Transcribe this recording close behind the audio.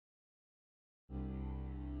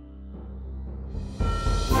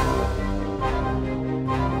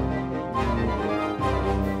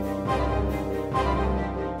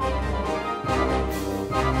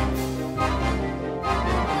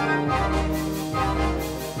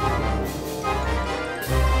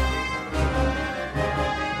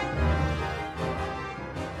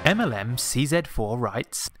MLM CZ4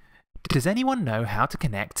 writes, does anyone know how to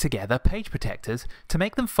connect together page protectors to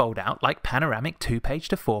make them fold out like panoramic 2-page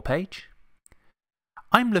to 4-page?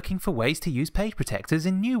 I'm looking for ways to use page protectors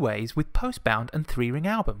in new ways with postbound and 3-ring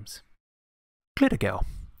albums. Glitter Girl,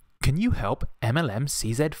 can you help MLM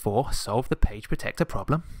CZ4 solve the page protector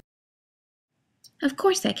problem? Of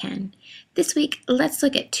course I can. This week, let's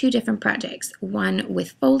look at 2 different projects, one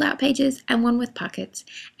with fold-out pages and one with pockets,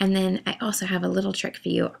 and then I also have a little trick for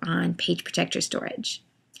you on page protector storage.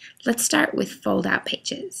 Let's start with fold-out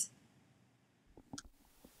pages.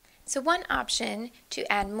 So one option to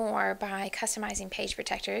add more by customizing page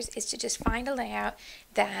protectors is to just find a layout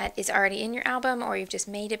that is already in your album, or you've just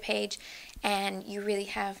made a page and you really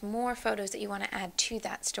have more photos that you want to add to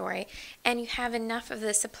that story, and you have enough of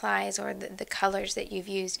the supplies or the colors that you've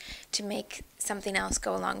used to make something else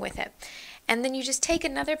go along with it. And then you just take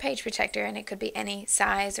another page protector, and it could be any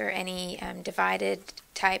size or any divided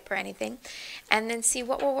type or anything, and then see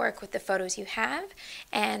what will work with the photos you have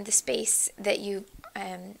and the space that you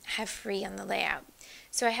have free on the layout.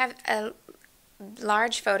 So I have a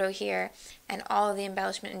large photo here, and all of the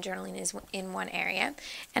embellishment and journaling is in one area,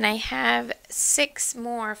 and I have 6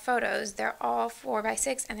 more photos. They're all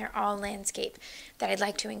 4x6 and they're all landscape that I'd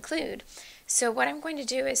like to include. So what I'm going to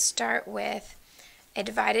do is start with a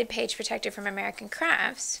divided page protector from American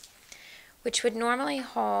Crafts, which would normally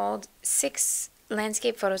hold 6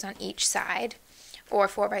 landscape photos on each side, or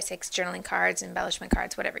 4x6 journaling cards, embellishment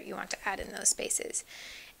cards, whatever you want to add in those spaces.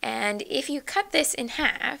 And if you cut this in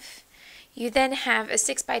half, you then have a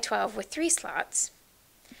 6x12 with 3 slots,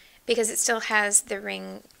 because it still has the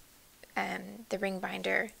ring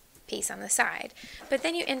binder piece on the side. But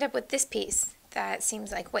then you end up with this piece that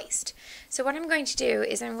seems like waste. So what I'm going to do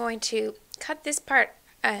is I'm going to cut this part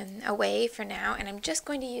away for now, and I'm just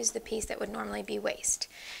going to use the piece that would normally be waste.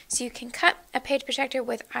 So you can cut a page protector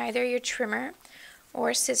with either your trimmer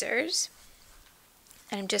or scissors,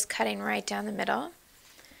 and I'm just cutting right down the middle.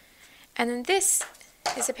 And then this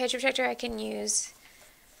is a page protector I can use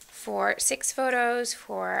for 6 photos,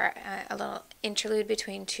 for a little interlude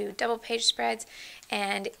between 2 double page spreads,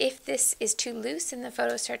 and if this is too loose and the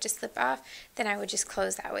photos start to slip off, then I would just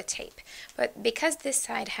close that with tape. But because this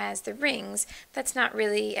side has the rings, that's not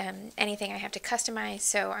really anything I have to customize,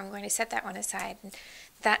 so I'm going to set that one aside. And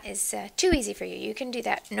that is too easy for you. You can do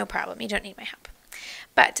that, no problem. You don't need my help.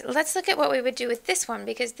 But let's look at what we would do with this one,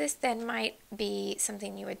 because this then might be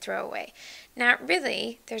something you would throw away. Now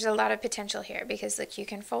really, there's a lot of potential here, because look, you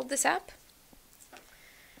can fold this up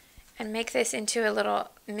and make this into a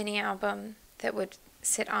little mini album that would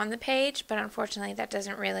sit on the page, but unfortunately that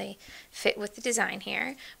doesn't really fit with the design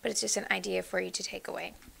here, but it's just an idea for you to take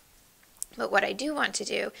away. But what I do want to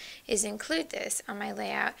do is include this on my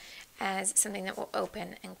layout as something that will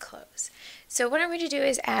open and close. So what I'm going to do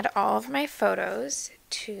is add all of my photos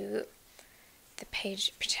to the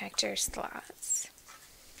page protector slots.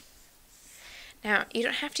 Now you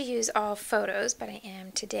don't have to use all photos, but I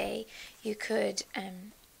am today. You could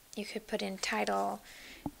put in title,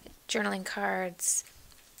 journaling cards,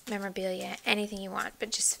 memorabilia, anything you want,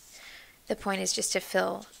 but just the point is just to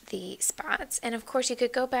fill the spots. And of course you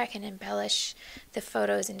could go back and embellish the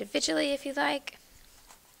photos individually if you like.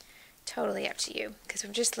 Totally up to you, because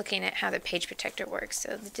we're just looking at how the page protector works,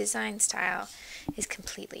 so the design style is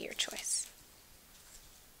completely your choice.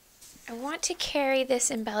 I want to carry this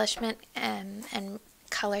embellishment and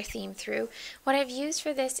color theme through. What I've used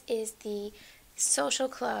for this is the Social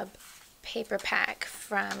Club paper pack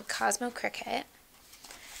from Cosmo Cricket,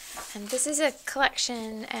 and this is a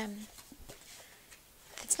collection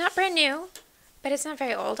it's not brand new, but it's not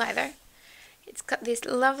very old either. It's got this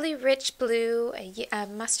lovely rich blue, a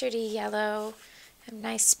mustardy yellow, a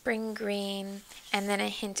nice spring green, and then a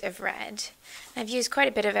hint of red. I've used quite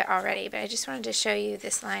a bit of it already, but I just wanted to show you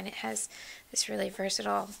this line. It has this really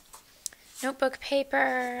versatile notebook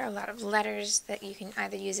paper, a lot of letters that you can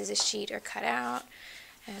either use as a sheet or cut out.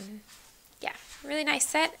 Yeah, really nice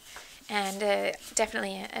set, and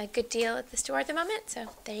definitely a good deal at the store at the moment, so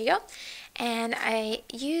there you go. And I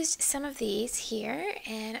used some of these here,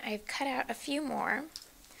 and I've cut out a few more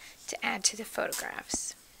to add to the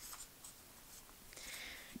photographs.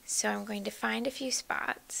 So I'm going to find a few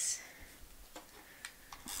spots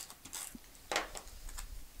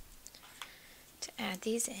to add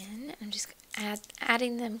these in. I'm just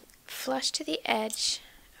adding them flush to the edge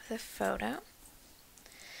of the photo.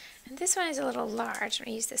 And this one is a little large. I'm going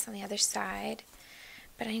to use this on the other side.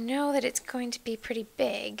 But I know that it's going to be pretty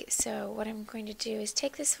big, so what I'm going to do is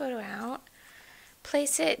take this photo out,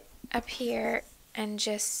 place it up here, and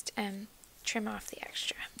just trim off the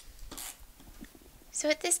extra. So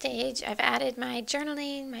at this stage, I've added my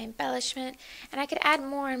journaling, my embellishment, and I could add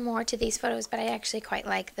more and more to these photos, but I actually quite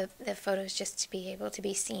like the photos just to be able to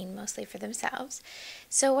be seen mostly for themselves.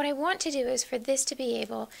 So what I want to do is for this to be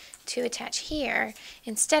able to attach here,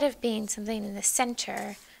 instead of being something in the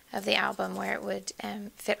center of the album where it would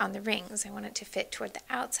fit on the rings, I want it to fit toward the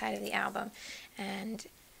outside of the album and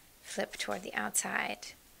flip toward the outside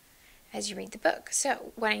as you read the book.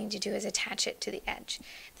 So what I need to do is attach it to the edge.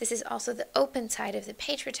 This is also the open side of the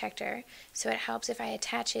page protector, so it helps if I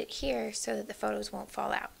attach it here so that the photos won't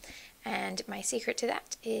fall out. And my secret to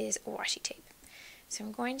that is washi tape. So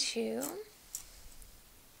I'm going to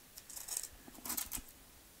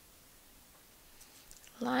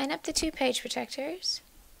line up the two page protectors,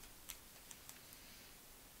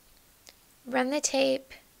 run the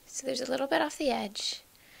tape so there's a little bit off the edge,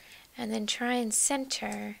 and then try and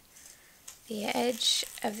center the edge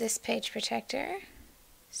of this page protector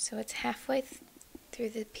so it's halfway through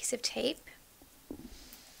the piece of tape. Of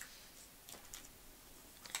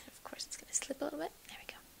course it's going to slip a little bit. There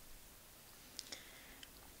we go.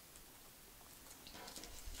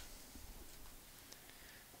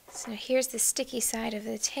 So here's the sticky side of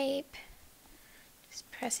the tape.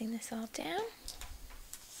 Just pressing this all down.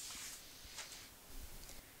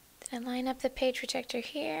 Then I line up the page protector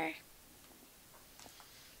here.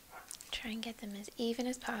 Try and get them as even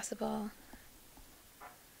as possible.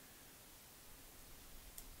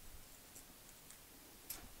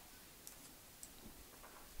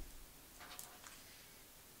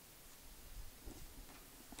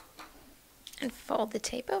 And fold the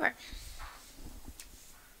tape over.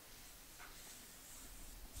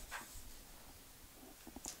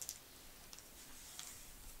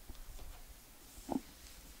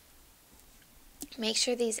 Make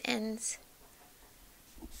sure these ends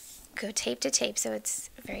go tape to tape so it's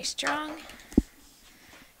very strong.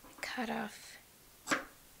 Cut off the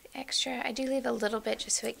extra. I do leave a little bit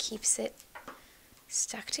just so it keeps it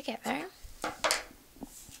stuck together.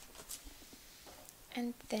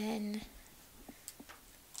 And then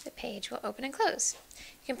the page will open and close.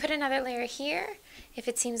 You can put another layer here if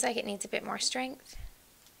it seems like it needs a bit more strength.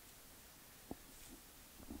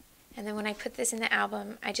 And then when I put this in the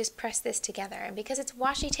album, I just press this together. And because it's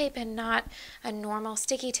washi tape and not a normal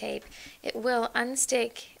sticky tape, it will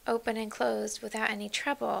unstick, open and close without any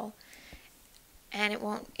trouble. And it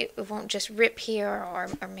won't just rip here or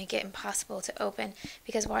make it impossible to open,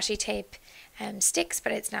 because washi tape sticks,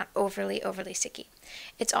 but it's not overly sticky.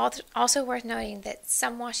 It's also worth noting that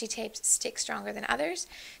some washi tapes stick stronger than others,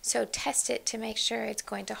 so test it to make sure it's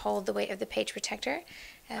going to hold the weight of the page protector.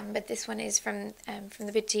 But this one is from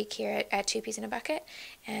the boutique here at Two Peas in a Bucket,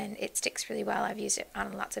 and it sticks really well. I've used it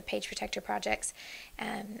on lots of page protector projects,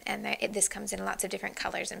 and this comes in lots of different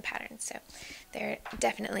colors and patterns, so there are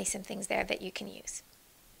definitely some things there that you can use.